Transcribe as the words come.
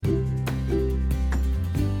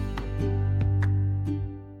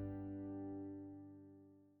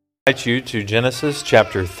Invite you to Genesis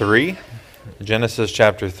chapter 3. Genesis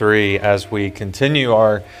chapter 3, as we continue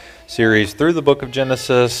our series through the book of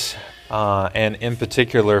Genesis, and in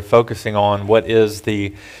particular focusing on what is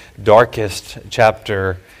the darkest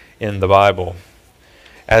chapter in the Bible.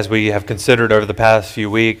 As we have considered over the past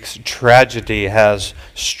few weeks, tragedy has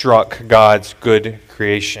struck God's good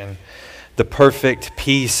creation. The perfect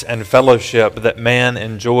peace and fellowship that man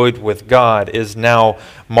enjoyed with God is now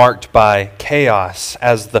marked by chaos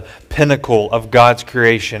as the pinnacle of God's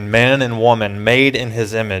creation. Man and woman, made in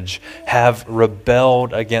His image, have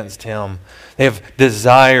rebelled against Him. They have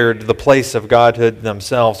desired the place of Godhood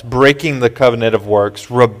themselves, breaking the covenant of works,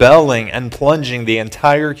 rebelling and plunging the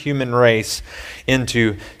entire human race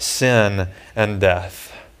into sin and death.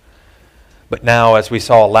 But now, as we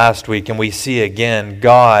saw last week, and we see again,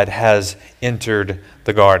 God has entered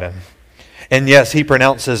the garden. And yes, He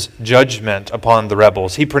pronounces judgment upon the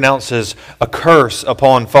rebels. He pronounces a curse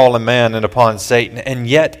upon fallen man and upon Satan. And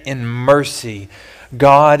yet, in mercy,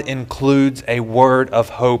 God includes a word of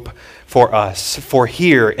hope for us. For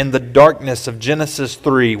here, in the darkness of Genesis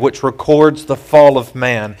 3, which records the fall of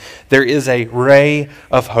man, there is a ray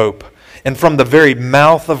of hope. And from the very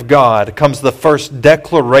mouth of God comes the first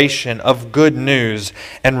declaration of good news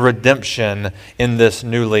and redemption in this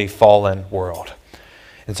newly fallen world.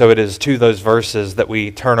 And so it is to those verses that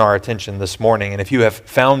we turn our attention this morning. And if you have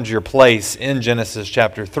found your place in Genesis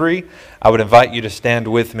chapter 3, I would invite you to stand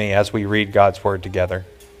with me as we read God's Word together.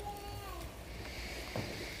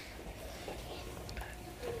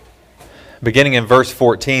 Beginning in verse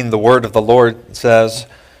 14, the word of the Lord says,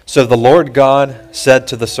 "So the Lord God said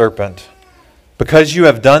to the serpent, 'Because you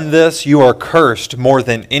have done this, you are cursed more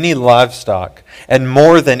than any livestock and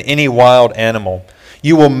more than any wild animal.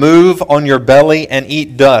 You will move on your belly and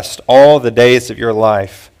eat dust all the days of your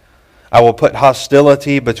life. I will put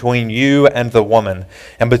hostility between you and the woman,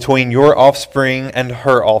 and between your offspring and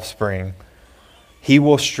her offspring. He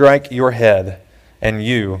will strike your head, and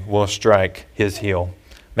you will strike his heel.'"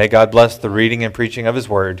 May God bless the reading and preaching of His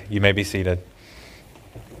Word. You may be seated.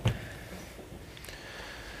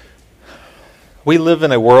 We live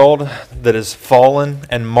in a world that is fallen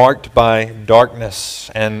and marked by darkness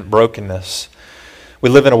and brokenness. We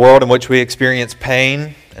live in a world in which we experience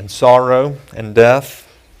pain and sorrow and death.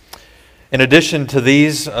 In addition to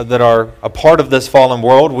these that are a part of this fallen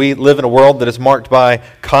world, we live in a world that is marked by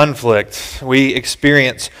conflict. We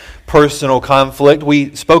experience personal conflict.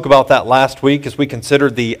 We spoke about that last week as we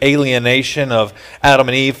considered the alienation of Adam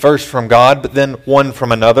and Eve, first from God, but then one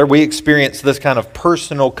from another. We experience this kind of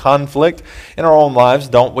personal conflict in our own lives,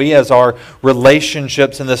 don't we? As our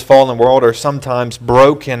relationships in this fallen world are sometimes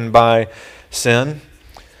broken by sin.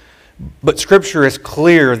 But Scripture is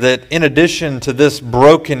clear that in addition to this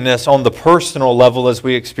brokenness on the personal level as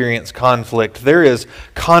we experience conflict, there is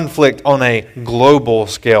conflict on a global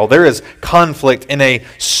scale. There is conflict in a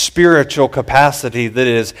spiritual capacity that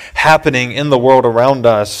is happening in the world around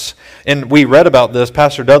us. And we read about this,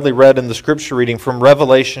 Pastor Dudley read in the Scripture reading from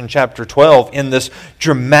Revelation chapter 12 in this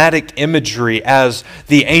dramatic imagery as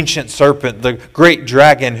the ancient serpent, the great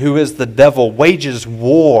dragon who is the devil, wages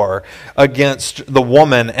war against the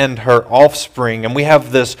woman and her offspring. And we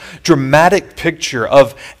have this dramatic picture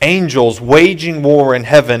of angels waging war in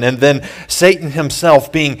heaven, and then Satan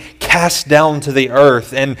himself being cast down to the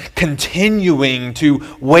earth and continuing to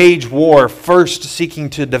wage war, first seeking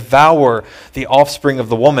to devour the offspring of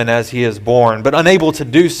the woman as he is born. But unable to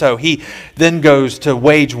do so, he then goes to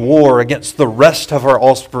wage war against the rest of her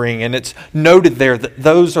offspring. And it's noted there that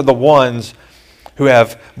those are the ones who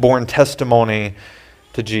have borne testimony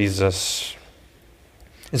to Jesus.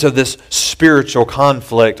 And so this spiritual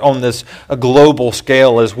conflict on this global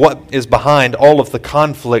scale is what is behind all of the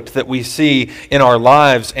conflict that we see in our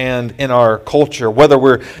lives and in our culture. Whether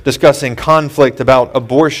we're discussing conflict about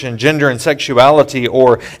abortion, gender and sexuality,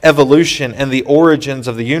 or evolution and the origins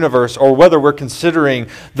of the universe, or whether we're considering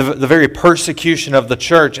the very persecution of the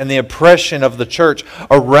church and the oppression of the church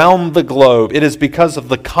around the globe, it is because of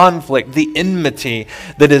the conflict, the enmity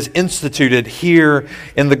that is instituted here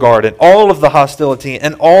in the garden. All of the hostility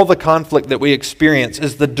and all the conflict that we experience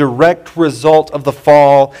is the direct result of the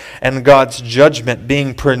fall and God's judgment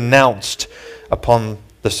being pronounced upon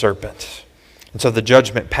the serpent. And so the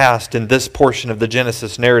judgment passed in this portion of the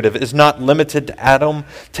Genesis narrative is not limited to Adam,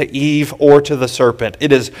 to Eve, or to the serpent.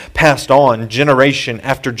 It is passed on generation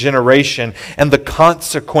after generation, and the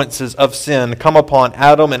consequences of sin come upon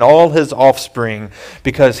Adam and all his offspring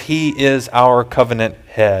because he is our covenant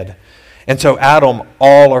head. And so Adam,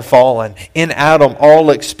 all are fallen. In Adam,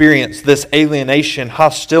 all experience this alienation,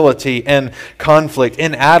 hostility, and conflict.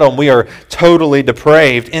 In Adam, we are totally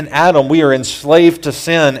depraved. In Adam, we are enslaved to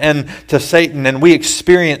sin and to Satan, and we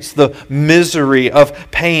experience the misery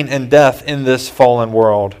of pain and death in this fallen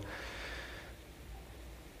world.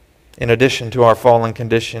 In addition to our fallen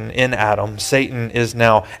condition in Adam, Satan is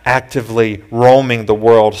now actively roaming the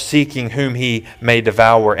world, seeking whom he may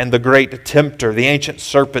devour. And the great tempter, the ancient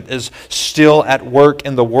serpent, is still at work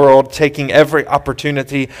in the world, taking every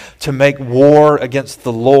opportunity to make war against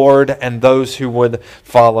the Lord and those who would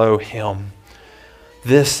follow him.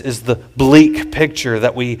 This is the bleak picture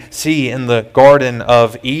that we see in the Garden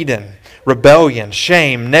of Eden. Rebellion,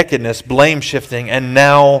 shame, nakedness, blame shifting, and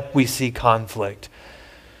now we see conflict.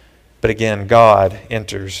 But again, God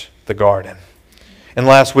enters the garden. And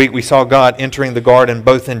last week we saw God entering the garden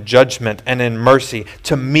both in judgment and in mercy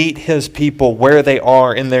to meet his people where they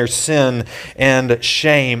are in their sin and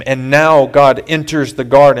shame. And now God enters the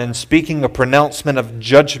garden speaking a pronouncement of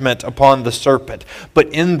judgment upon the serpent. But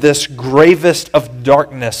in this gravest of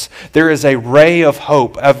darkness, there is a ray of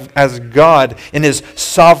hope as God in his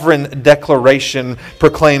sovereign declaration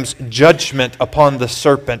proclaims judgment upon the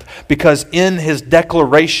serpent. Because in his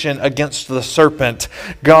declaration against the serpent,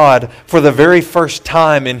 God, for the very first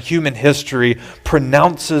time in human history,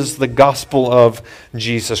 pronounces the gospel of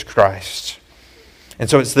Jesus Christ. And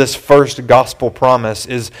so it's this first gospel promise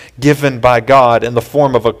is given by God in the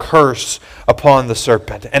form of a curse upon the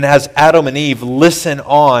serpent. And as Adam and Eve listen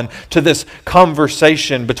on to this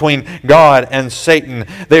conversation between God and Satan,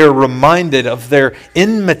 they are reminded of their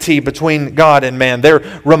enmity between God and man.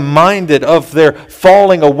 They're reminded of their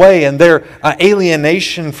falling away and their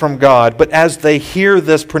alienation from God. But as they hear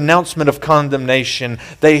this pronouncement of condemnation,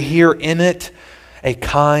 they hear in it a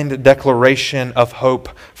kind declaration of hope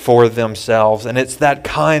for themselves. And it's that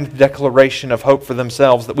kind declaration of hope for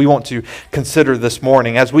themselves that we want to consider this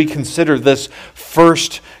morning. As we consider this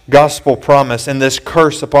first gospel promise and this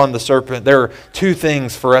curse upon the serpent, there are two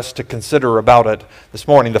things for us to consider about it this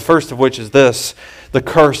morning. The first of which is this: the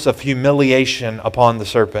curse of humiliation upon the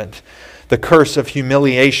serpent. The curse of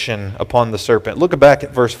humiliation upon the serpent. Look back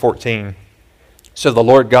at verse 14. So the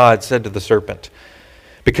Lord God said to the serpent,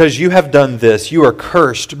 "Because you have done this, you are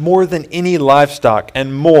cursed more than any livestock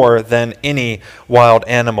and more than any wild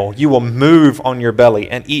animal. You will move on your belly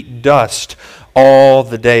and eat dust all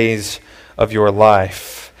the days of your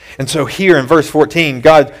life." And so here in verse 14,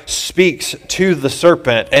 God speaks to the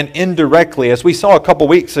serpent, and indirectly, as we saw a couple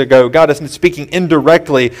weeks ago, God is speaking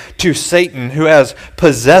indirectly to Satan, who has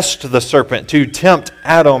possessed the serpent to tempt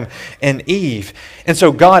Adam and Eve. And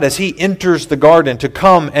so God, as he enters the garden to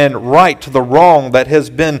come and right the wrong that has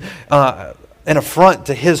been an affront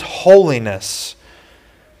to his holiness,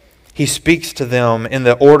 he speaks to them in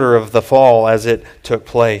the order of the fall as it took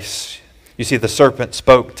place. You see, the serpent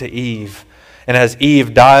spoke to Eve. And as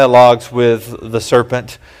Eve dialogues with the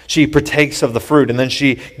serpent, she partakes of the fruit, and then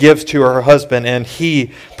she gives to her husband, and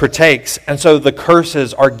he partakes. And so the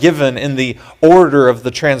curses are given in the order of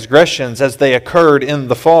the transgressions as they occurred in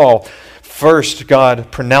the fall. First,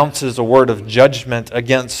 God pronounces a word of judgment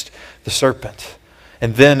against the serpent.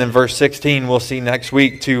 And then in verse 16, we'll see next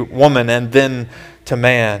week to woman and then to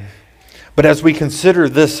man. But as we consider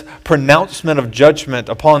this pronouncement of judgment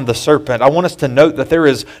upon the serpent, I want us to note that there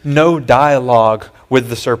is no dialogue with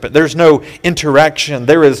the serpent. There's no interaction.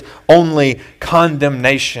 There is only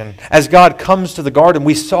condemnation. As God comes to the garden,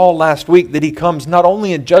 we saw last week that he comes not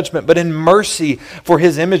only in judgment, but in mercy for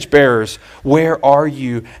his image bearers. Where are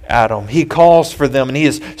you, Adam? He calls for them, and he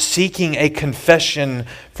is seeking a confession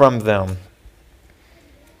from them.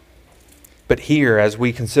 But here, as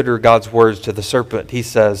we consider God's words to the serpent, he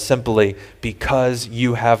says simply, "Because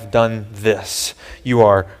you have done this, you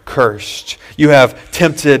are cursed. You have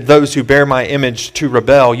tempted those who bear my image to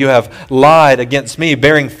rebel. You have lied against me,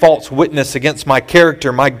 bearing false witness against my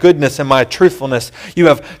character, my goodness, and my truthfulness. You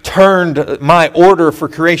have turned my order for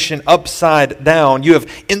creation upside down. You have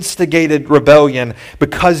instigated rebellion.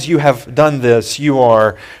 Because you have done this, you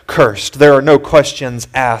are cursed." There are no questions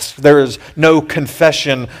asked. There is no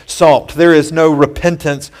confession sought. There is no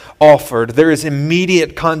repentance offered. There is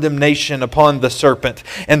immediate condemnation upon the serpent.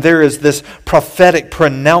 And there is this prophetic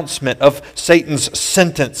pronouncement of Satan's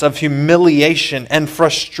sentence of humiliation and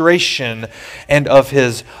frustration and of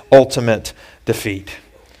his ultimate defeat.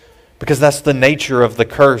 Because that's the nature of the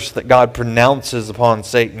curse that God pronounces upon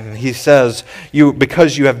Satan. He says,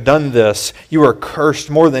 because you have done this, you are cursed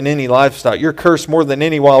more than any livestock. You're cursed more than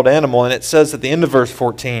any wild animal. And it says at the end of verse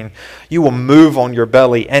 14, you will move on your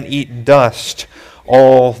belly and eat dust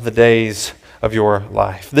all the days of your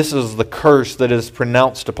life. This is the curse that is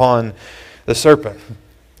pronounced upon the serpent.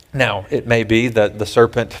 Now, it may be that the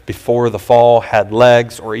serpent before the fall had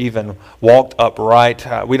legs or even walked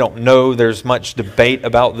upright. We don't know. There's much debate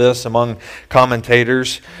about this among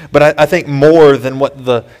commentators. But I think more than what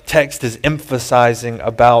the text is emphasizing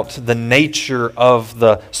about the nature of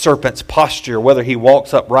the serpent's posture, whether he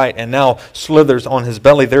walks upright and now slithers on his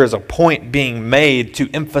belly, there is a point being made to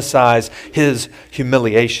emphasize his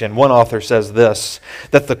humiliation. One author says this,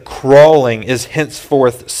 that the crawling is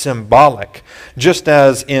henceforth symbolic. Just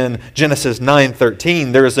as in Genesis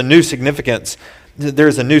 9:13, there is a new significance. There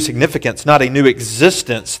is a new significance, not a new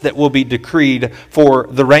existence, that will be decreed for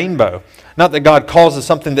the rainbow. Not that God causes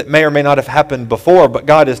something that may or may not have happened before, but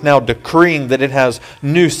God is now decreeing that it has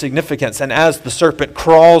new significance. And as the serpent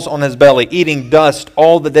crawls on his belly, eating dust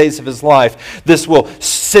all the days of his life, this will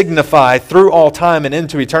signify through all time and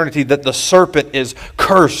into eternity that the serpent is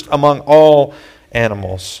cursed among all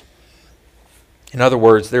animals. In other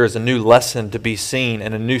words, there is a new lesson to be seen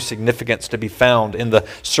and a new significance to be found in the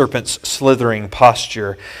serpent's slithering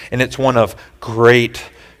posture, and it's one of great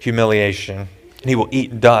humiliation. And he will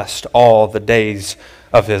eat dust all the days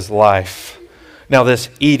of his life. Now, this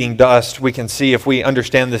eating dust, we can see, if we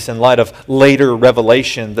understand this in light of later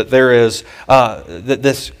revelation, that there is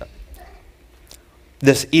this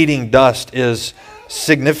eating dust is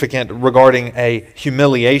significant regarding a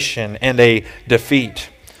humiliation and a defeat.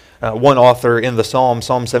 One author in the Psalm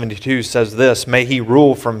 72, says this, "May he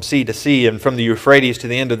rule from sea to sea and from the Euphrates to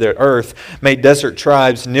the end of the earth. May desert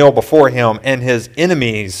tribes kneel before him and his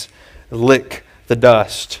enemies lick the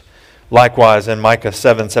dust." Likewise, in Micah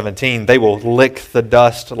 7:17, they will lick the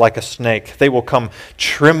dust like a snake. They will come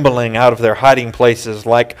trembling out of their hiding places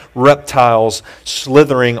like reptiles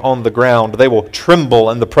slithering on the ground. They will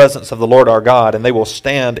tremble in the presence of the Lord our God, and they will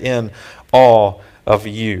stand in awe of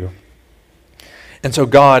you. And so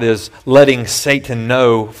God is letting Satan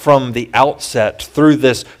know from the outset, through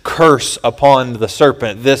this curse upon the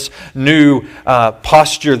serpent, this new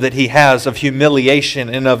posture that he has of humiliation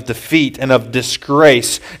and of defeat and of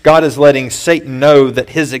disgrace. God is letting Satan know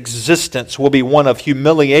that his existence will be one of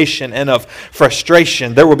humiliation and of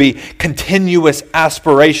frustration. There will be continuous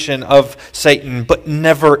aspiration of Satan, but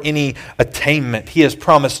never any attainment. He has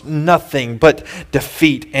promised nothing but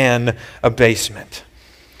defeat and abasement.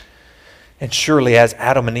 And surely as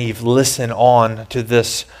Adam and Eve listen on to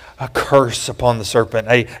this curse upon the serpent,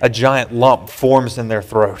 a giant lump forms in their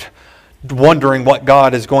throat, wondering what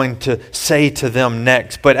God is going to say to them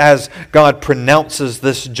next. But as God pronounces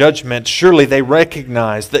this judgment, surely they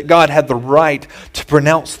recognize that God had the right to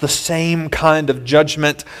pronounce the same kind of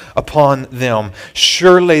judgment upon them.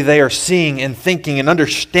 Surely they are seeing and thinking and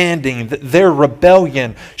understanding that their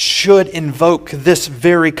rebellion should invoke this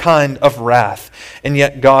very kind of wrath. And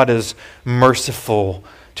yet God is merciful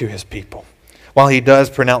to his people. While he does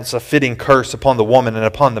pronounce a fitting curse upon the woman and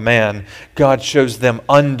upon the man, God shows them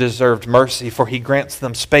undeserved mercy, for he grants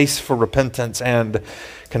them space for repentance and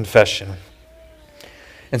confession.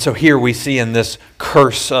 And so here we see in this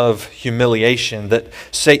curse of humiliation that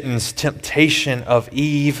Satan's temptation of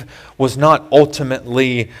Eve was not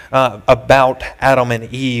ultimately about Adam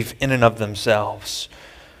and Eve in and of themselves.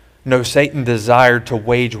 No, Satan desired to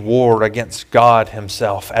wage war against God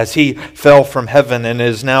himself. As he fell from heaven and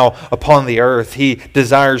is now upon the earth, he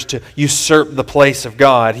desires to usurp the place of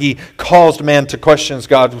God. He caused man to question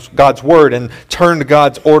God's word and turned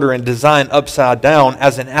God's order and design upside down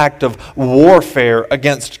as an act of warfare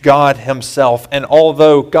against God himself. And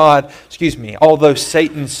although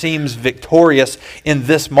Satan seems victorious in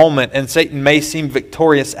this moment, and Satan may seem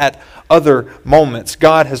victorious at other moments,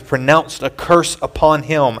 God has pronounced a curse upon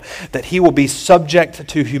him that he will be subject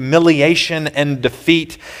to humiliation and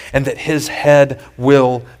defeat, and that his head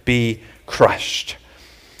will be crushed.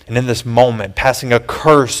 And in this moment, passing a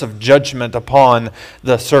curse of judgment upon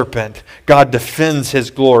the serpent, God defends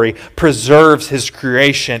his glory, preserves his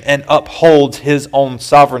creation, and upholds his own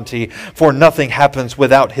sovereignty, for nothing happens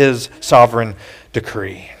without his sovereign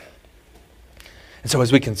decree. And so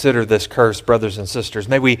as we consider this curse, brothers and sisters,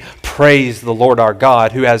 may we praise the Lord our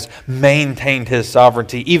God, who has maintained his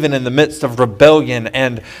sovereignty. Even in the midst of rebellion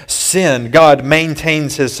and sin, God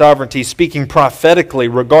maintains his sovereignty, speaking prophetically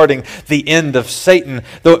regarding the end of Satan.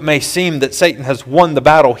 Though it may seem that Satan has won the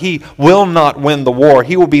battle, he will not win the war.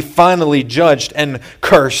 He will be finally judged and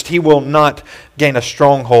cursed. He will not gain a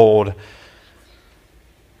stronghold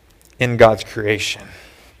in God's creation.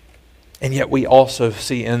 And yet we also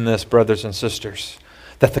see in this, brothers and sisters,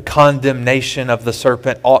 that the condemnation of the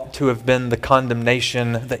serpent ought to have been the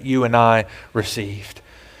condemnation that you and I received.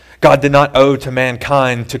 God did not owe to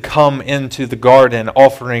mankind to come into the garden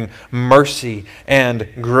offering mercy and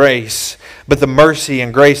grace. But the mercy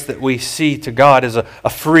and grace that we see to God is a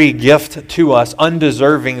free gift to us,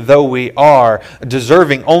 undeserving though we are,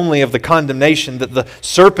 deserving only of the condemnation that the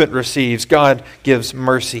serpent receives. God gives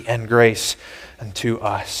mercy and grace unto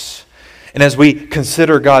us. And as we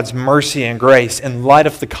consider God's mercy and grace in light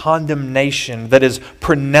of the condemnation that is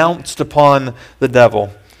pronounced upon the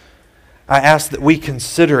devil, I ask that we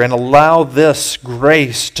consider and allow this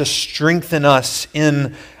grace to strengthen us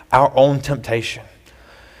in our own temptation.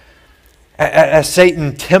 As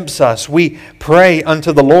Satan tempts us, we pray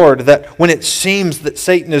unto the Lord that when it seems that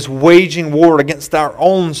Satan is waging war against our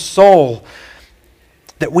own soul,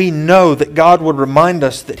 that we know that God would remind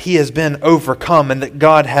us that He has been overcome and that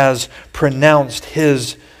God has pronounced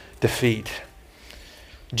His defeat.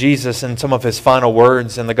 Jesus, in some of His final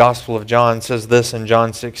words in the Gospel of John, says this in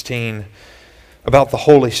John 16 about the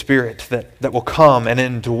Holy Spirit that will come and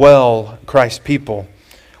indwell Christ's people.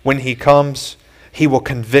 When He comes, He will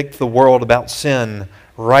convict the world about sin,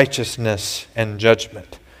 righteousness, and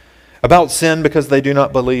judgment. About sin because they do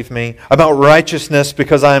not believe me. About righteousness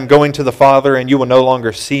because I am going to the Father and you will no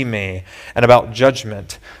longer see me. And about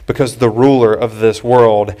judgment because the ruler of this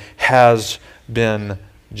world has been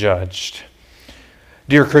judged.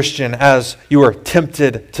 Dear Christian, as you are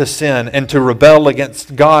tempted to sin and to rebel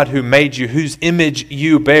against God who made you, whose image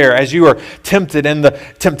you bear, as you are tempted and the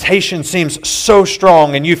temptation seems so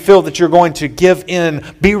strong and you feel that you're going to give in,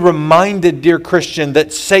 be reminded, dear Christian,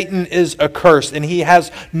 that Satan is accursed and he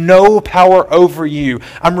has no power over you.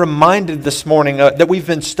 I'm reminded this morning that we've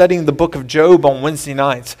been studying the book of Job on Wednesday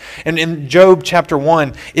nights. And in Job chapter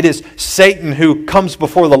 1, it is Satan who comes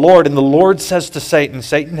before the Lord, and the Lord says to Satan,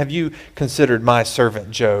 Satan, have you considered my servant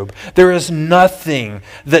Job? There is nothing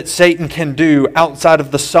that Satan can do outside of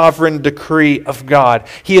the sovereign decree of God.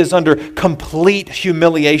 He is under complete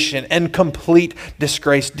humiliation and complete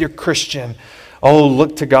disgrace. Dear Christian, oh,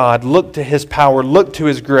 look to God, look to His power, look to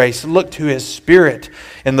His grace, look to His Spirit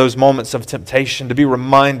in those moments of temptation to be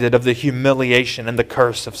reminded of the humiliation and the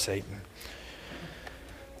curse of Satan.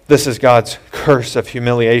 This is God's curse of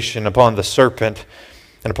humiliation upon the serpent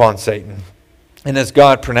and upon Satan. And as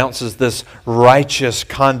God pronounces this righteous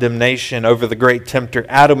condemnation over the great tempter,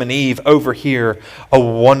 Adam and Eve overhear a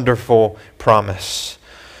wonderful promise.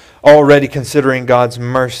 Already considering God's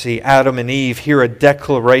mercy, Adam and Eve hear a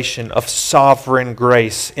declaration of sovereign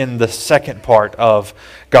grace in the second part of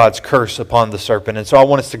God's curse upon the serpent. And so I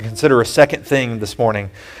want us to consider a second thing this morning.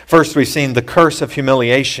 First, we've seen the curse of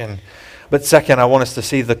humiliation. But second, I want us to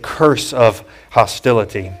see the curse of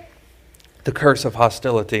hostility. The curse of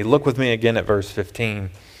hostility. Look with me again at verse 15.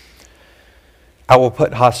 I will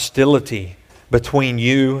put hostility between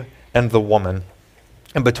you and the woman,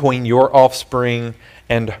 and between your offspring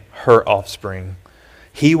and her offspring.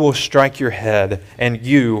 He will strike your head, and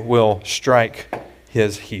you will strike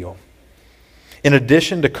his heel. In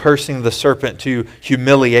addition to cursing the serpent to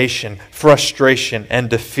humiliation, frustration, and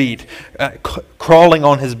defeat, crawling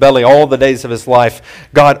on his belly all the days of his life,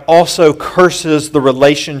 God also curses the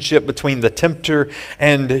relationship between the tempter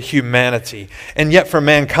and humanity. And yet for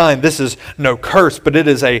mankind, this is no curse, but it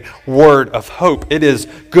is a word of hope. It is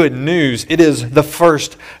good news. It is the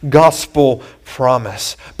first gospel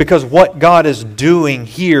promise. Because what God is doing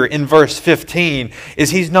here in verse 15 is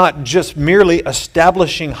He's not just merely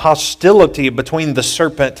establishing hostility between the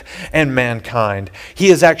serpent and mankind. He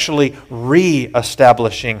is actually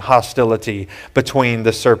re-establishing hostility between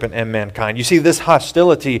the serpent and mankind. You see, this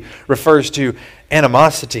hostility refers to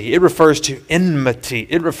animosity. It refers to enmity.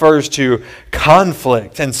 It refers to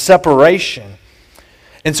conflict and separation.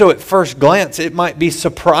 And so at first glance, it might be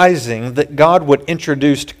surprising that God would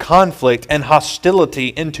introduce conflict and hostility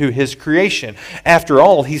into His creation. After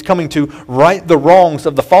all, He's coming to right the wrongs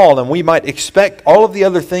of the fall, and we might expect all of the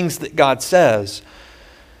other things that God says,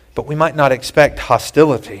 but we might not expect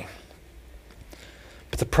hostility.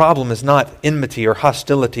 But the problem is not enmity or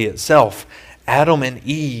hostility itself. Adam and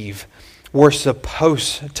Eve were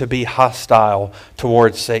supposed to be hostile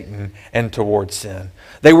towards Satan and towards sin.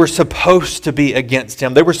 They were supposed to be against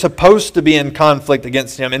him. They were supposed to be in conflict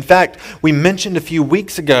against him. In fact, we mentioned a few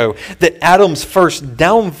weeks ago that Adam's first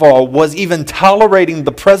downfall was even tolerating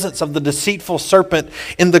the presence of the deceitful serpent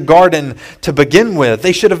in the garden to begin with.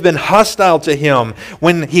 They should have been hostile to him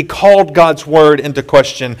when he called God's word into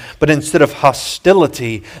question. But instead of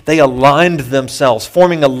hostility, they aligned themselves,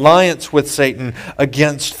 forming alliance with Satan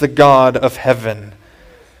against the God of heaven.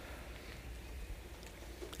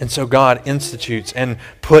 And so God institutes and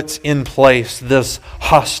puts in place this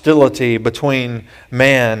hostility between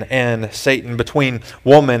man and Satan, between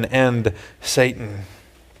woman and Satan.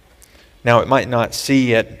 Now, it might not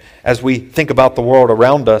see it as we think about the world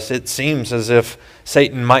around us. It seems as if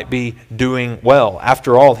Satan might be doing well.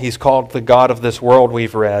 After all, he's called the god of this world,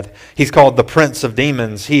 we've read. He's called the prince of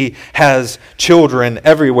demons. He has children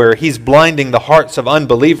everywhere. He's blinding the hearts of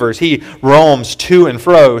unbelievers. He roams to and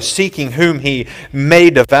fro, seeking whom he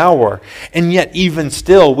may devour. And yet, even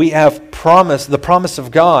still, we have the promise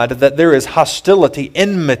of God that there is hostility,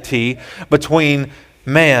 enmity between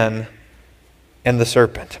man and the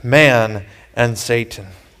serpent, man and Satan.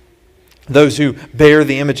 Those who bear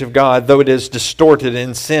the image of God, though it is distorted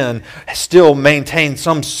in sin, still maintain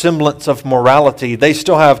some semblance of morality. They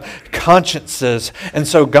still have consciences. And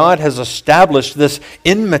so God has established this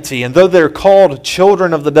enmity. And though they're called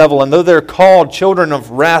children of the devil, and though they're called children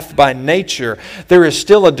of wrath by nature, there is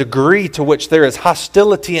still a degree to which there is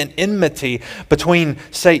hostility and enmity between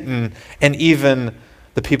Satan and even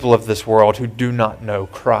the people of this world who do not know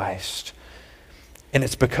Christ. And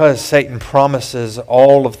it's because Satan promises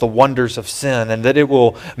all of the wonders of sin and that it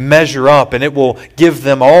will measure up and it will give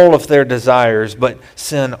them all of their desires, but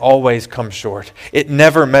sin always comes short. It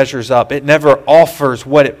never measures up. It never offers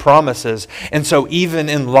what it promises. And so even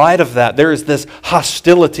in light of that, there is this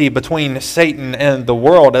hostility between Satan and the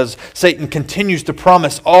world as Satan continues to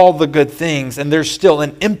promise all the good things, and there's still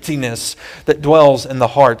an emptiness that dwells in the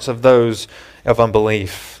hearts of those of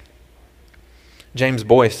unbelief. James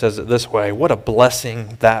Boyce says it this way: what a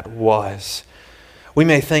blessing that was. We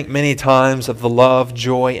may think many times of the love,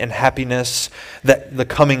 joy, and happiness that the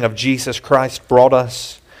coming of Jesus Christ brought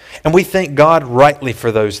us. And we thank God rightly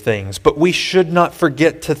for those things. But we should not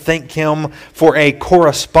forget to thank Him for a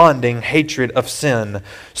corresponding hatred of sin,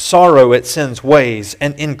 sorrow at sin's ways,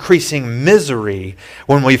 and increasing misery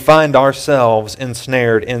when we find ourselves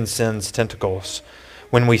ensnared in sin's tentacles.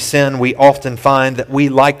 When we sin, we often find that we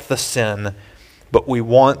like the sin, but we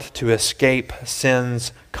want to escape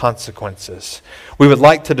sin's consequences. We would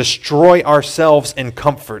like to destroy ourselves in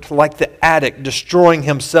comfort, like the addict destroying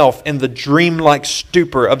himself in the dreamlike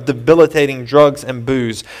stupor of debilitating drugs and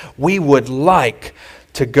booze. We would like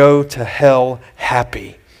to go to hell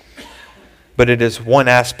happy. But it is one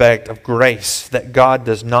aspect of grace that God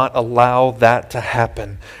does not allow that to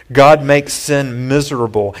happen. God makes sin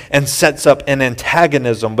miserable and sets up an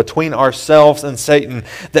antagonism between ourselves and Satan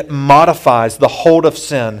that modifies the hold of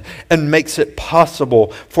sin and makes it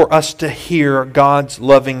possible for us to hear God's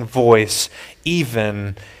loving voice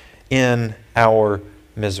even in our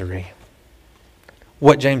misery.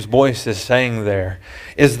 What James Boyce is saying there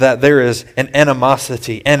is that there is an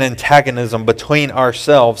animosity and antagonism between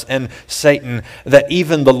ourselves and Satan, that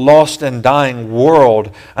even the lost and dying world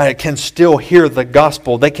can still hear the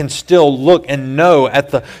gospel. They can still look and know at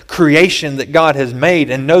the creation that God has made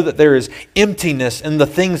and know that there is emptiness in the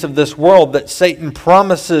things of this world, that Satan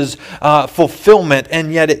promises fulfillment,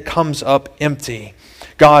 and yet it comes up empty.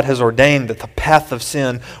 God has ordained that the path of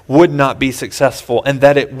sin would not be successful and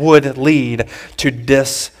that it would lead to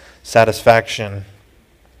dissatisfaction.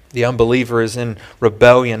 The unbeliever is in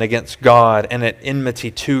rebellion against God and at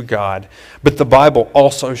enmity to God. But the Bible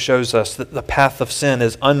also shows us that the path of sin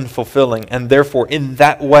is unfulfilling, and therefore in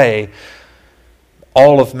that way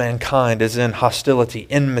all of mankind is in hostility,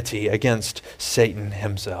 enmity against Satan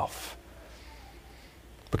himself.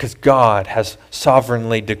 Because God has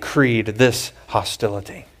sovereignly decreed this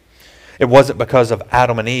hostility. It wasn't because of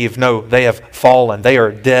Adam and Eve. No, they have fallen. They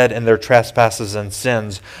are dead in their trespasses and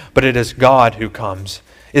sins. But it is God who comes.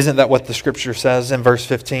 Isn't that what the Scripture says in verse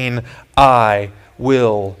 15? I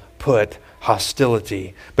will put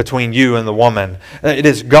hostility between you and the woman. It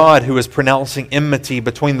is God who is pronouncing enmity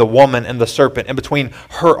between the woman and the serpent, and between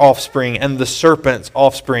her offspring and the serpent's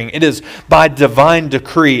offspring. It is by divine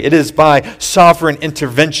decree, it is by sovereign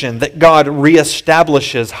intervention that God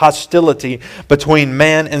reestablishes hostility between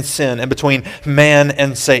man and sin and between man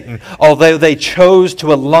and Satan. Although they chose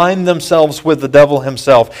to align themselves with the devil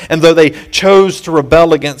himself, and though they chose to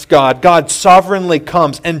rebel against God, God sovereignly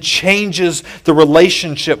comes and changes the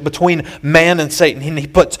relationship between man and Satan. He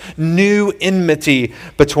puts new enmity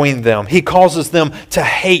between them. He causes them to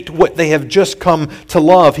hate what they have just come to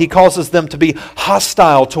love. He causes them to be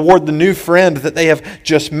hostile toward the new friend that they have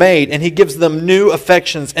just made. And He gives them new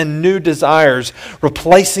affections and new desires,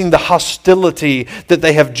 replacing the hostility that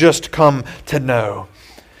they have just come to know.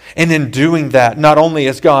 And in doing that, not only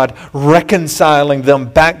is God reconciling them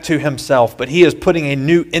back to Himself, but He is putting a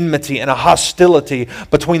new enmity and a hostility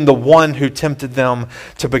between the one who tempted them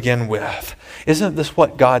to begin with. Isn't this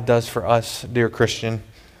what God does for us, dear Christian?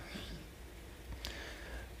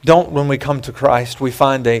 Don't, when we come to Christ, we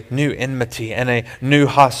find a new enmity and a new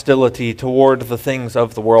hostility toward the things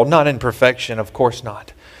of the world. Not in perfection, of course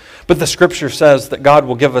not. But the Scripture says that God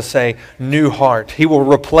will give us a new heart. He will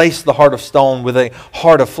replace the heart of stone with a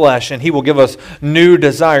heart of flesh, and He will give us new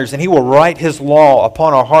desires, and He will write His law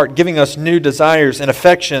upon our heart, giving us new desires and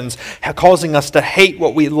affections, causing us to hate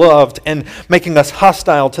what we loved and making us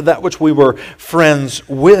hostile to that which we were friends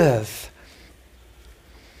with.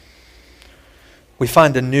 We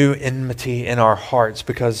find a new enmity in our hearts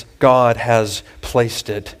because God has placed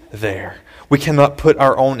it there. We cannot put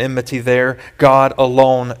our own enmity there. God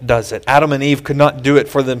alone does it. Adam and Eve could not do it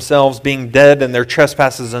for themselves, being dead in their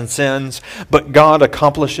trespasses and sins, but God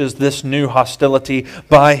accomplishes this new hostility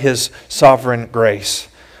by His sovereign grace.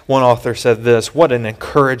 One author said this: what an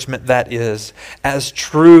encouragement that is as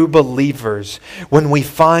true believers when we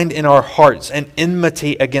find in our hearts an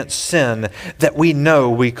enmity against sin that we know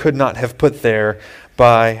we could not have put there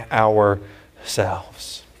by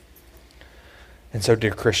ourselves. And so,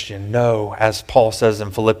 dear Christian, know, as Paul says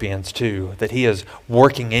in Philippians 2, that He is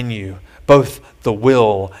working in you both the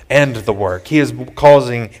will and the work. He is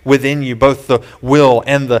causing within you both the will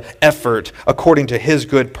and the effort according to His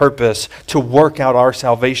good purpose to work out our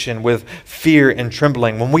salvation with fear and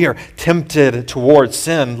trembling. When we are tempted towards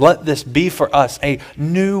sin, let this be for us a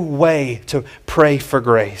new way to pray for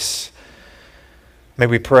grace. May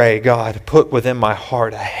we pray, God, put within my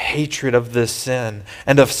heart a hatred of this sin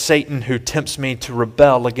and of Satan who tempts me to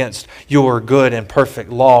rebel against your good and perfect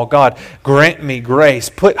law. God, grant me grace.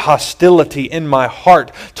 Put hostility in my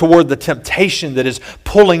heart toward the temptation that is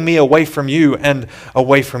pulling me away from you and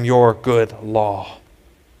away from your good law.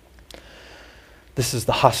 This is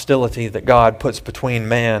the hostility that God puts between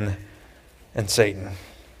man and Satan.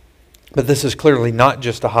 But this is clearly not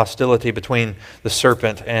just a hostility between the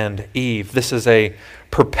serpent and Eve. This is a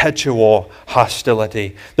perpetual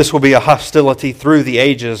hostility. This will be a hostility through the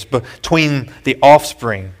ages between the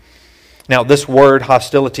offspring. Now, this word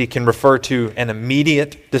hostility can refer to an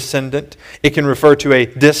immediate descendant. It can refer to a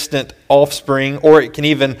distant offspring, or it can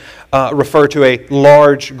even refer to a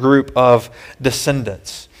large group of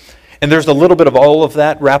descendants. And there's a little bit of all of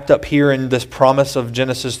that wrapped up here in this promise of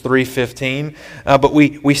Genesis 3:15. But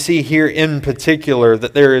we see here in particular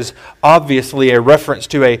that there is obviously a reference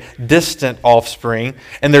to a distant offspring,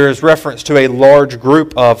 and there is reference to a large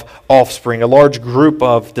group of offspring, a large group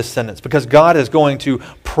of descendants, because God is going to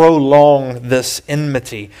prolong this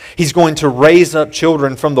enmity. He's going to raise up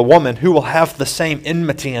children from the woman who will have the same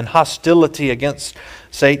enmity and hostility against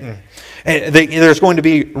Satan. There's going to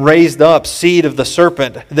be raised up seed of the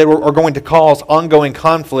serpent that are going to cause ongoing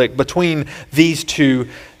conflict between these two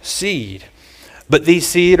seed. But these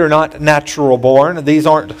seed are not natural born. These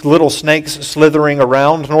aren't little snakes slithering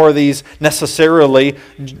around, nor are these necessarily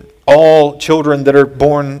all children that are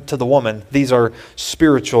born to the woman. These are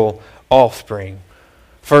spiritual offspring.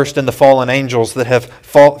 First, in the fallen angels that have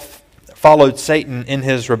followed Satan in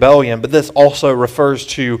his rebellion, but this also refers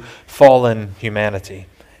to fallen humanity.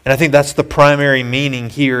 And I think that's the primary meaning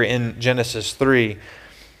here in Genesis 3.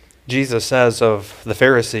 Jesus says of the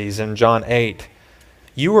Pharisees in John 8,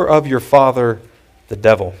 "You are of your father, the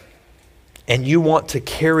devil, and you want to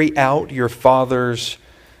carry out your father's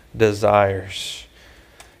desires."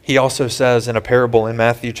 He also says in a parable in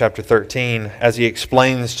Matthew chapter 13, as He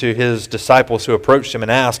explains to His disciples who approached Him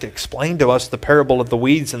and asked, "Explain to us the parable of the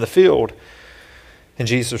weeds in the field." And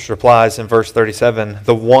Jesus replies in verse 37,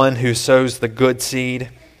 "The one who sows the good seed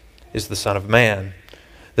is the Son of Man.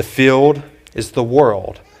 The field is the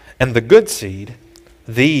world, and the good seed,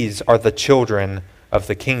 these are the children of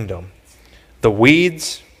the kingdom. The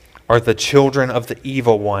weeds are the children of the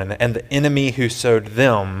evil one, and the enemy who sowed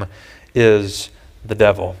them is the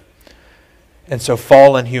devil." And so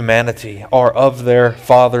fallen humanity are of their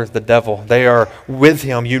father, the devil. They are with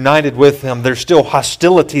him, united with him. There's still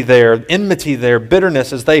hostility there, enmity there,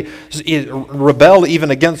 bitterness as they rebel even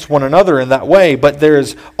against one another in that way. But there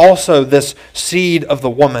is also this seed of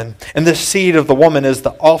the woman. And this seed of the woman is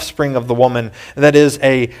the offspring of the woman. That is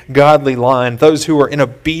a godly line. Those who are in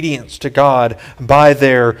obedience to God by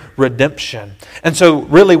their redemption. And so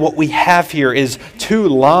really what we have here is two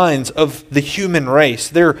lines of the human race.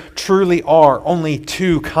 There truly are only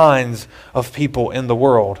two kinds of people in the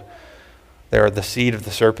world. There are the seed of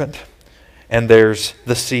the serpent, and there's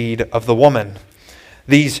the seed of the woman.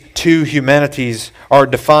 These two humanities are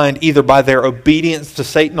defined either by their obedience to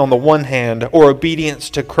Satan on the one hand or obedience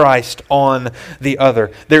to Christ on the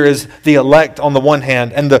other. There is the elect on the one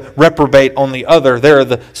hand and the reprobate on the other. There are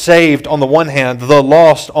the saved on the one hand, the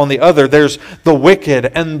lost on the other. There's the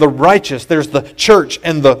wicked and the righteous. There's the church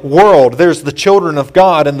and the world. There's the children of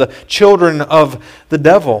God and the children of the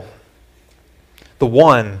devil. The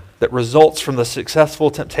one that results from the successful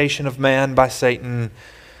temptation of man by Satan,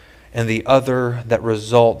 and the other that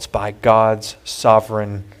results by God's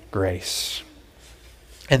sovereign grace.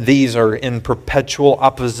 And these are in perpetual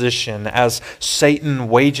opposition as Satan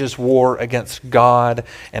wages war against God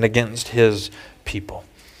and against his people.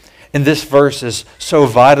 And this verse is so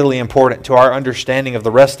vitally important to our understanding of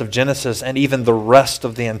the rest of Genesis and even the rest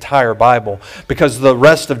of the entire Bible, because the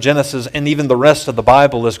rest of Genesis and even the rest of the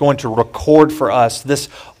Bible is going to record for us this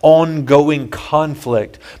ongoing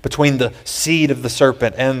conflict between the seed of the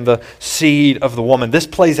serpent and the seed of the woman. This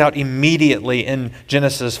plays out immediately in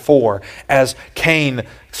Genesis 4 as Cain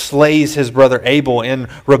slays his brother Abel in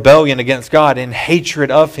rebellion against God, in hatred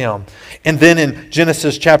of him. And then in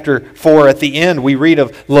Genesis chapter 4 at the end we read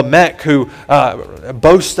of Lamech, who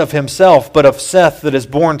boasts of himself, but of Seth that is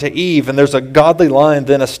born to Eve, and there's a godly line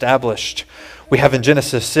then established. We have in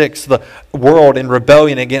Genesis 6 the world in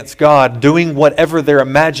rebellion against God, doing whatever their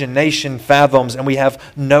imagination fathoms, and we have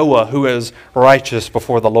Noah, who is righteous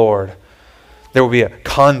before the Lord. There will be a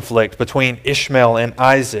conflict between Ishmael and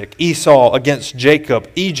Isaac, Esau against Jacob,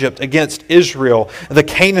 Egypt against Israel, the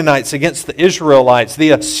Canaanites against the Israelites,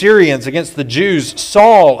 the Assyrians against the Jews,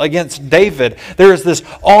 Saul against David. There is this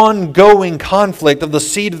ongoing conflict of the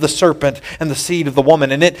seed of the serpent and the seed of the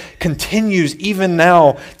woman, and it continues even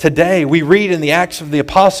now today. We read in the Acts of the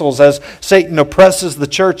Apostles as Satan oppresses the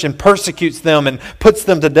church and persecutes them and puts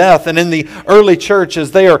them to death, and in the early church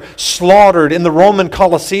as they are slaughtered in the Roman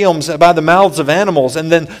Colosseums by the mouths of animals,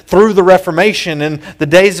 and then through the Reformation in the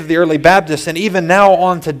days of the early Baptists, and even now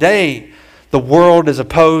on today, the world is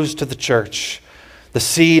opposed to the church. The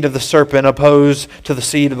seed of the serpent opposed to the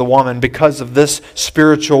seed of the woman because of this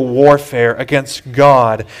spiritual warfare against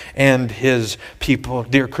God and His people.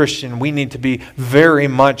 Dear Christian, we need to be very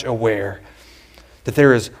much aware that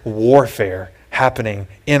there is warfare happening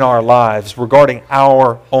in our lives regarding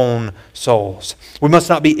our own souls. We must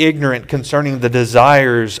not be ignorant concerning the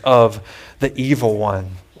desires of the evil one.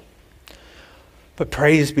 But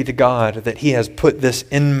praise be to God that He has put this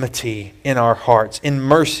enmity in our hearts. In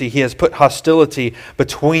mercy, He has put hostility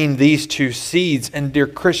between these two seeds. And dear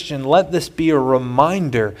Christian, let this be a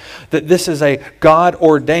reminder that this is a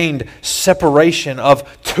God-ordained separation of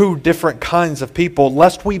two different kinds of people,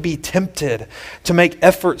 lest we be tempted to make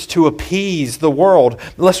efforts to appease the world,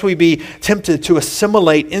 lest we be tempted to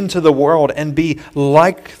assimilate into the world and be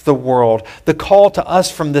like the world. The call to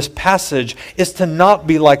us from this passage is to not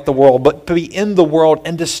be like the world, but to be in the world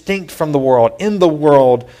and distinct from the world, in the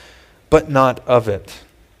world, but not of it.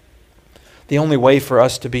 The only way for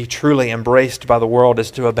us to be truly embraced by the world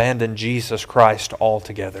is to abandon Jesus Christ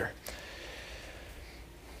altogether.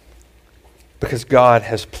 Because God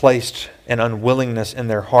has placed an unwillingness in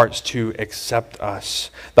their hearts to accept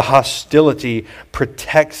us. The hostility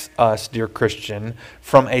protects us, dear Christian,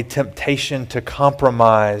 from a temptation to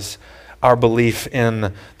compromise our belief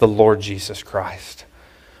in the Lord Jesus Christ.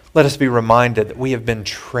 Let us be reminded that we have been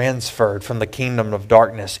transferred from the kingdom of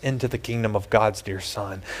darkness into the kingdom of God's dear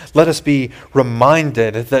Son. Let us be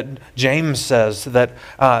reminded that James says that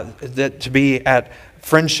to be at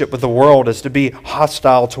friendship with the world is to be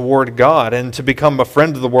hostile toward God, and to become a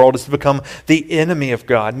friend of the world is to become the enemy of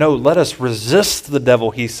God. No, let us resist the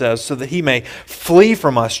devil, he says, so that he may flee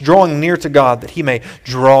from us, drawing near to God, that he may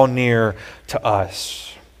draw near to us.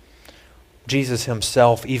 Jesus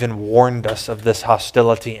himself even warned us of this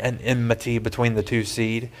hostility and enmity between the two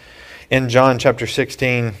seed. In John chapter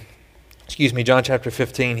 15,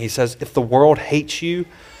 he says, "If the world hates you,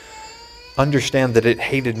 understand that it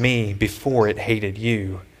hated me before it hated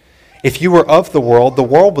you. If you were of the world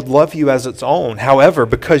would love you as its own. However,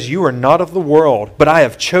 because you are not of the world, but I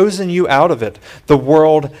have chosen you out of it, the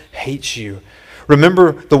world hates you.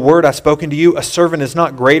 Remember the word I spoken to you, a servant is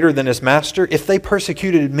not greater than his master. If they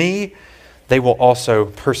persecuted me, they will also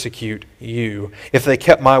persecute you. If they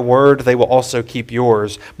kept my word, they will also keep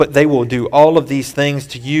yours. But they will do all of these things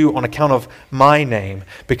to you on account of my name,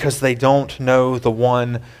 because they don't know the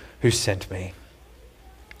one who sent me."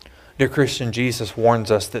 Dear Christian, Jesus warns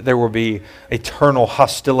us that there will be eternal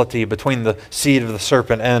hostility between the seed of the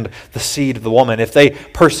serpent and the seed of the woman. If they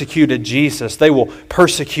persecuted Jesus, they will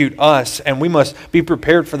persecute us, and we must be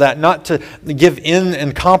prepared for that, not to give in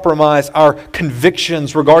and compromise our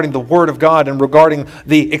convictions regarding the Word of God and regarding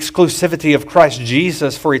the exclusivity of Christ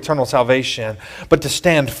Jesus for eternal salvation, but to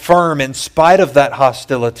stand firm in spite of that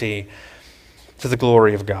hostility to the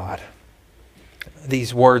glory of God.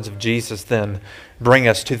 These words of Jesus then bring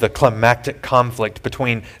us to the climactic conflict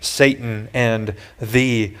between Satan and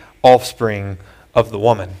the offspring of the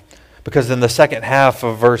woman. Because in the second half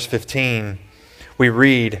of verse 15, we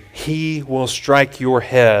read, "He will strike your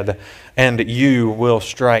head, and you will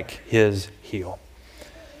strike his heel."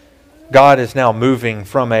 God is now moving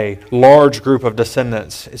from a large group of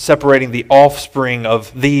descendants, separating the offspring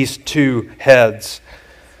of these two heads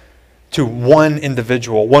to one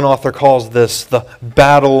individual. One author calls this the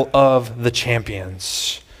battle of the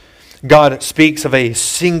champions. God speaks of a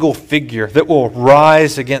single figure that will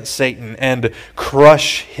rise against Satan and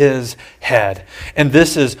crush his head. And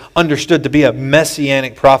this is understood to be a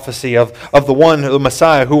messianic prophecy of the one, the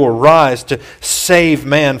Messiah, who will rise to save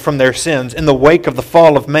man from their sins. In the wake of the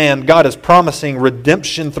fall of man, God is promising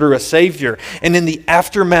redemption through a Savior. And in the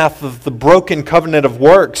aftermath of the broken covenant of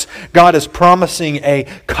works, God is promising a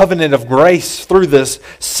covenant of grace through this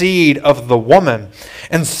seed of the woman.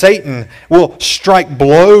 And Satan will strike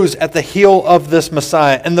blows at the heel of this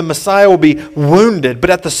Messiah, and the Messiah will be wounded, but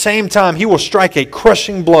at the same time he will strike a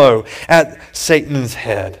crushing blow at Satan's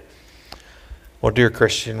head. Well, dear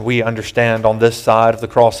Christian, we understand on this side of the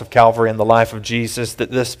cross of Calvary and the life of Jesus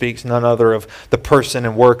that this speaks none other of the person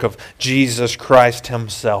and work of Jesus Christ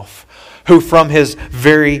himself, who from his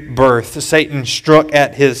very birth, Satan struck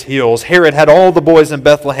at his heels. Herod had all the boys in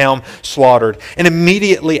Bethlehem slaughtered. And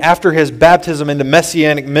immediately after his baptism into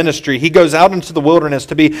messianic ministry, he goes out into the wilderness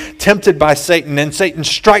to be tempted by Satan. And Satan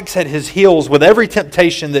strikes at his heels with every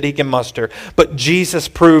temptation that he can muster. But Jesus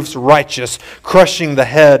proves righteous, crushing the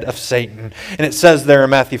head of Satan. And it says there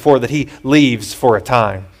in Matthew 4 that he leaves for a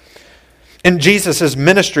time. In Jesus'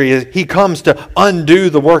 ministry, he comes to undo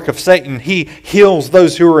the work of Satan. He heals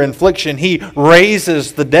those who are in affliction. He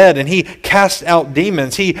raises the dead, and he casts out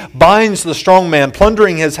demons. He binds the strong man,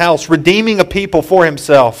 plundering his house, redeeming a people for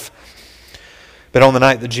himself. But on the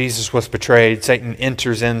night that Jesus was betrayed, Satan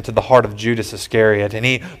enters into the heart of Judas Iscariot, and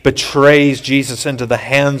he betrays Jesus into the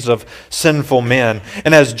hands of sinful men.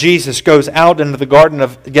 And as Jesus goes out into the Garden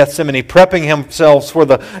of Gethsemane, prepping himself for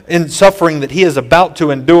the suffering that he is about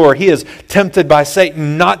to endure, he is tempted by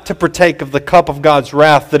Satan not to partake of the cup of God's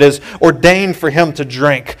wrath that is ordained for him to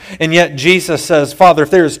drink. And yet Jesus says, "Father,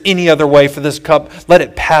 if there is any other way for this cup, let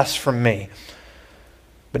it pass from me.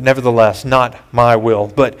 But nevertheless, not my will,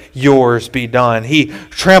 but yours be done." He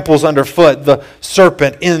tramples underfoot the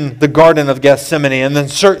serpent in the Garden of Gethsemane, and then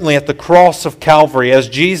certainly at the cross of Calvary, as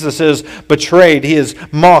Jesus is betrayed, he is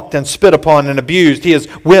mocked and spit upon and abused. He is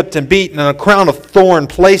whipped and beaten, and a crown of thorn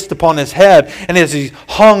placed upon his head. And as he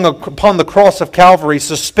hung upon the cross of Calvary,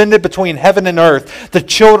 suspended between heaven and earth, the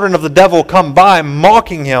children of the devil come by,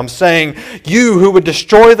 mocking him, saying, "You who would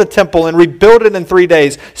destroy the temple and rebuild it in 3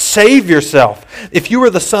 days, save yourself. If you are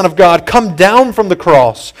the Son of God, come down from the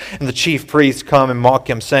cross." And the chief priests come and mock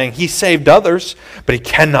him, saying, "He saved others, but he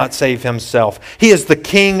cannot save himself. He is the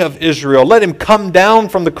King of Israel. Let him come down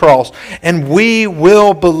from the cross, and we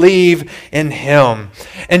will believe in him."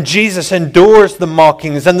 And Jesus endures the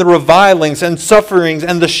mockings and the revilings and sufferings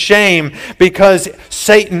and the shame, because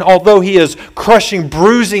Satan, although he is crushing,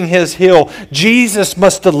 bruising his heel, Jesus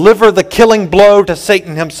must deliver the killing blow to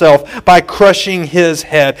Satan himself by crushing his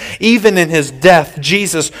head. Even in his death,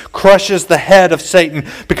 Jesus crushes the head of Satan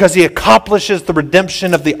because he accomplishes the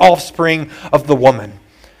redemption of the offspring of the woman.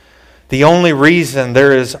 The only reason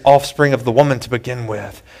there is offspring of the woman to begin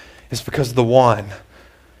with is because the one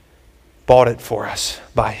bought it for us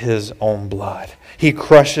by his own blood. He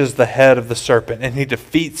crushes the head of the serpent, and he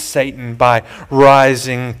defeats Satan by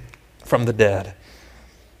rising from the dead.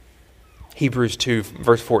 Hebrews 2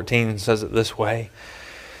 verse 14 says it this way: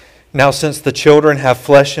 "Now since the children have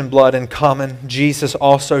flesh and blood in common, Jesus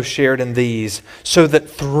also shared in these, so that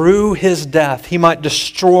through his death he might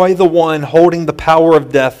destroy the one holding the power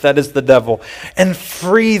of death, that is the devil, and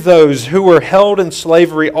free those who were held in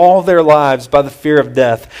slavery all their lives by the fear of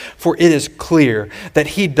death. For it is clear that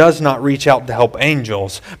he does not reach out to help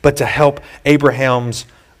angels, but to help Abraham's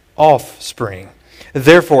offspring.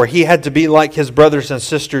 Therefore, he had to be like his brothers and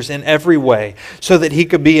sisters in every way, so that he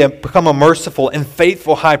could become a merciful and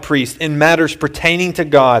faithful high priest in matters pertaining to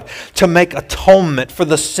God, to make atonement for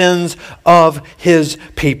the sins of his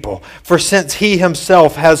people. For since he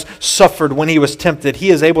himself has suffered when he was tempted, he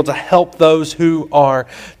is able to help those who are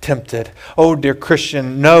tempted." Oh, dear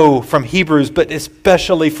Christian, know from Hebrews, but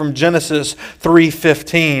especially from Genesis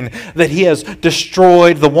 3:15, that he has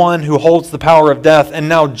destroyed the one who holds the power of death, and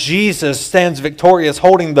now Jesus stands victorious,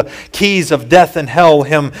 holding the keys of death and hell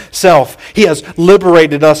himself. He has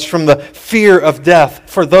liberated us from the fear of death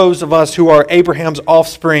for those of us who are Abraham's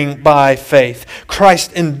offspring by faith.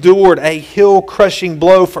 Christ endured a heel-crushing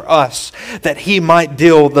blow for us, that he might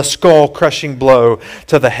deal the skull-crushing blow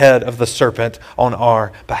to the head of the serpent on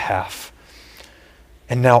our behalf.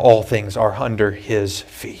 And now all things are under his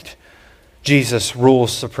feet. Jesus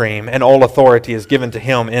rules supreme, and all authority is given to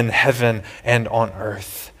him in heaven and on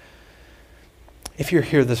earth. If you're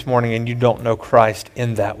here this morning and you don't know Christ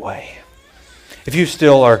in that way, if you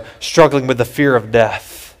still are struggling with the fear of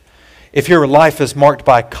death, if your life is marked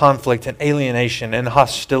by conflict and alienation and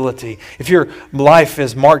hostility, if your life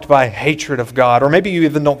is marked by hatred of God, or maybe you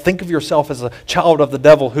even don't think of yourself as a child of the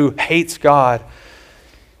devil who hates God,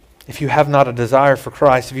 if you have not a desire for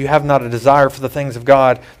Christ, if you have not a desire for the things of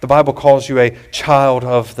God, the Bible calls you a child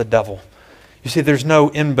of the devil. You see, there's no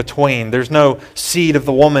in-between. There's no seed of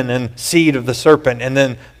the woman and seed of the serpent, and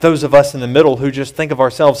then those of us in the middle who just think of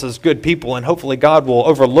ourselves as good people, and hopefully God will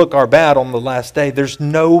overlook our bad on the last day. There's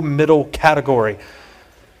no middle category.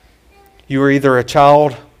 You are either a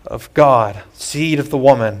child of God, seed of the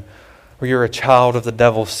woman, or you're a child of the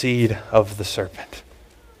devil, seed of the serpent.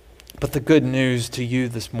 But the good news to you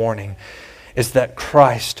this morning is that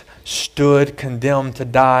Christ stood condemned to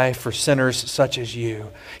die for sinners such as you.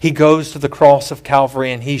 He goes to the cross of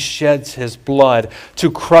Calvary and he sheds his blood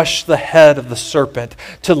to crush the head of the serpent,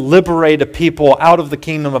 to liberate a people out of the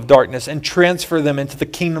kingdom of darkness and transfer them into the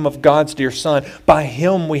kingdom of God's dear Son. By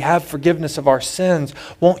him we have forgiveness of our sins.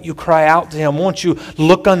 Won't you cry out to him? Won't you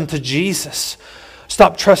look unto Jesus?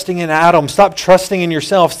 Stop trusting in Adam. Stop trusting in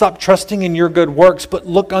yourself. Stop trusting in your good works, but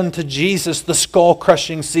look unto Jesus, the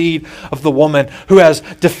skull-crushing seed of the woman who has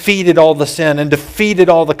defeated all the sin and defeated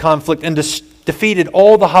all the conflict and defeated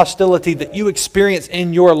all the hostility that you experience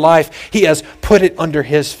in your life. He has put it under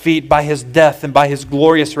his feet by his death and by his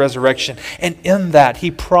glorious resurrection. And in that, he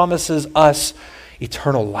promises us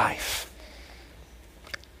eternal life.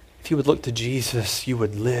 If you would look to Jesus, you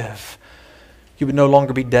would live. You would no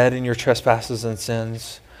longer be dead in your trespasses and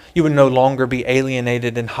sins. You would no longer be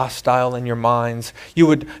alienated and hostile in your minds. You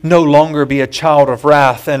would no longer be a child of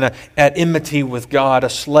wrath and at enmity with God, a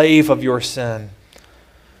slave of your sin.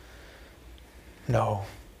 No,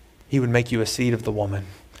 he would make you a seed of the woman.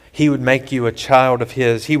 He would make you a child of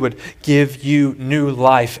his. He would give you new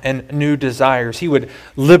life and new desires. He would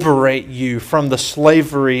liberate you from the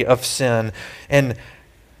slavery of sin and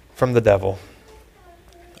from the devil.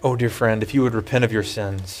 Oh, dear friend, if you would repent of your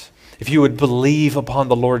sins, if you would believe upon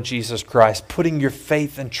the Lord Jesus Christ, putting your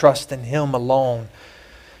faith and trust in him alone,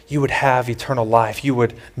 you would have eternal life. You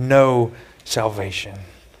would know salvation.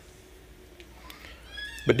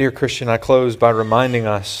 But dear Christian, I close by reminding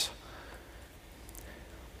us,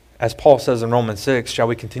 as Paul says in Romans 6, shall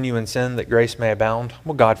we continue in sin that grace may abound?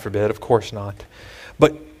 Well, God forbid, of course not.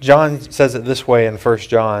 But John says it this way in 1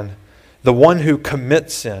 John, the one who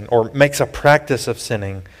commits sin or makes a practice of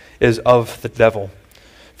sinning is of the devil.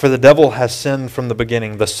 For the devil has sinned from the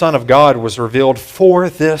beginning. The Son of God was revealed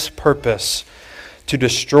for this purpose, to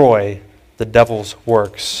destroy the devil's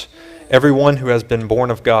works. Everyone who has been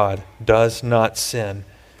born of God does not sin,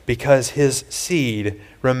 because his seed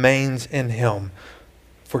remains in him.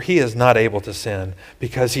 For he is not able to sin,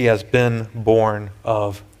 because he has been born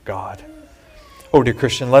of God. Oh, dear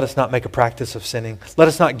Christian, let us not make a practice of sinning. Let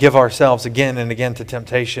us not give ourselves again and again to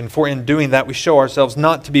temptation. For in doing that, we show ourselves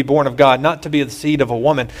not to be born of God, not to be the seed of a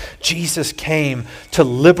woman. Jesus came to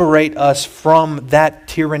liberate us from that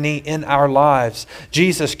tyranny in our lives.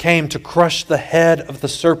 Jesus came to crush the head of the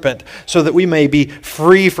serpent so that we may be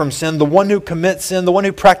free from sin. The one who commits sin, the one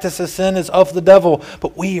who practices sin is of the devil,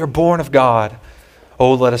 but we are born of God.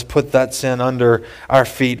 Oh, let us put that sin under our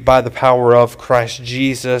feet by the power of Christ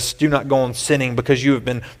Jesus. Do not go on sinning because you have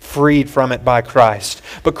been freed from it by Christ.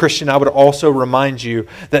 But Christian, I would also remind you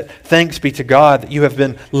that thanks be to God that you have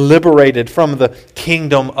been liberated from the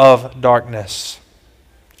kingdom of darkness.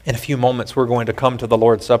 In a few moments, we're going to come to the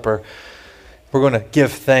Lord's Supper. We're going to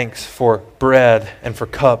give thanks for bread and for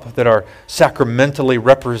cup that are sacramentally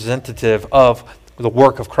representative of the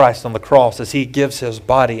work of Christ on the cross as he gives his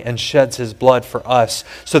body and sheds his blood for us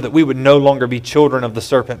so that we would no longer be children of the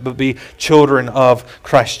serpent but be children of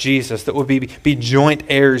Christ Jesus, that would be joint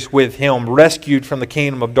heirs with him, rescued from the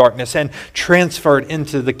kingdom of darkness and transferred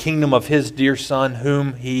into the kingdom of his dear Son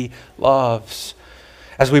whom he loves.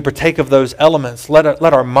 As we partake of those elements, let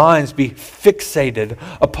our minds be fixated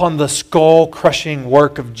upon the skull-crushing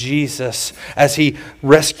work of Jesus as he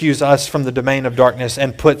rescues us from the domain of darkness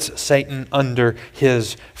and puts Satan under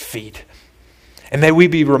his feet. And may we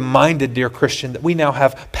be reminded, dear Christian, that we now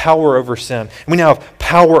have power over sin. We now have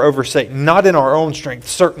power over Satan, not in our own strength,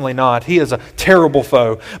 certainly not. He is a terrible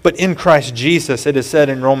foe. But in Christ Jesus, it is said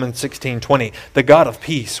in Romans 16:20, the God of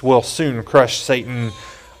peace will soon crush Satan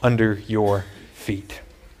under your feet.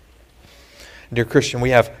 Dear Christian,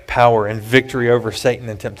 we have power and victory over Satan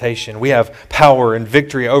and temptation. We have power and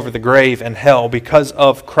victory over the grave and hell because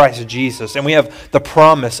of Christ Jesus. And we have the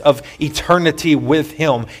promise of eternity with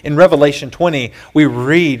him. In Revelation 20, we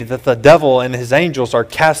read that the devil and his angels are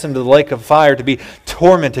cast into the lake of fire to be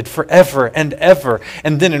tormented forever and ever.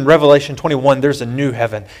 And then in Revelation 21, there's a new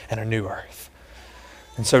heaven and a new earth.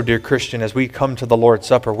 And so, dear Christian, as we come to the Lord's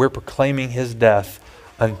Supper, we're proclaiming his death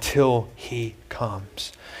until he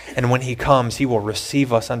comes. And when he comes, he will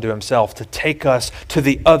receive us unto himself to take us to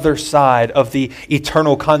the other side of the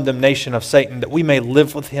eternal condemnation of Satan, that we may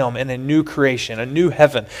live with him in a new creation, a new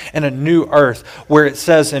heaven, and a new earth, where it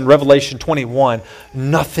says in Revelation 21,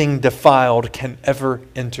 nothing defiled can ever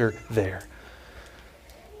enter there.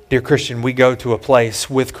 Dear Christian, we go to a place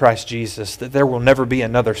with Christ Jesus that there will never be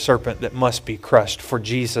another serpent that must be crushed, for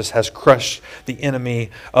Jesus has crushed the enemy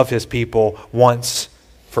of his people once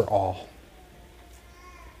for all.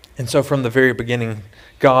 And so from the very beginning,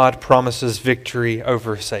 God promises victory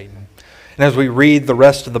over Satan. And as we read the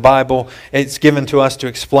rest of the Bible, it's given to us to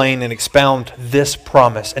explain and expound this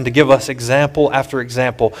promise and to give us example after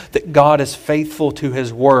example that God is faithful to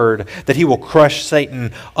his word, that he will crush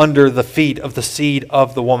Satan under the feet of the seed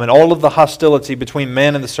of the woman. All of the hostility between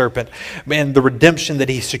man and the serpent, and the redemption that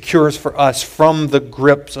he secures for us from the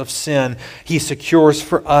grips of sin, he secures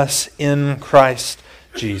for us in Christ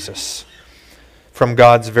Jesus. From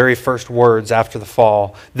God's very first words after the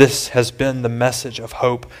fall, this has been the message of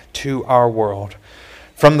hope to our world.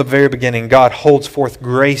 From the very beginning, God holds forth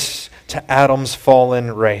grace to Adam's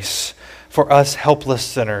fallen race. For us helpless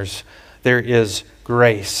sinners, there is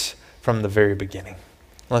grace from the very beginning.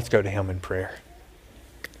 Let's go to him in prayer.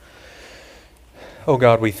 Oh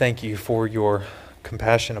God, we thank you for your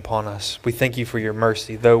compassion upon us. We thank you for your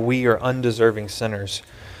mercy. Though we are undeserving sinners,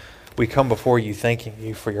 we come before you thanking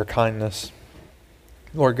you for your kindness.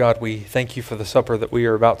 Lord God, we thank you for the supper that we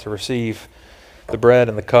are about to receive, the bread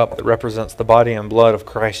and the cup that represents the body and blood of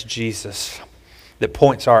Christ Jesus, that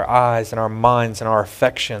points our eyes and our minds and our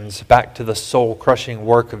affections back to the soul-crushing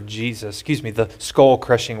work of Jesus, the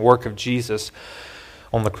skull-crushing work of Jesus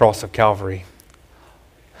on the cross of Calvary.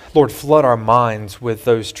 Lord, flood our minds with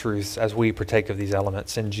those truths as we partake of these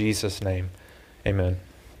elements. In Jesus' name, amen.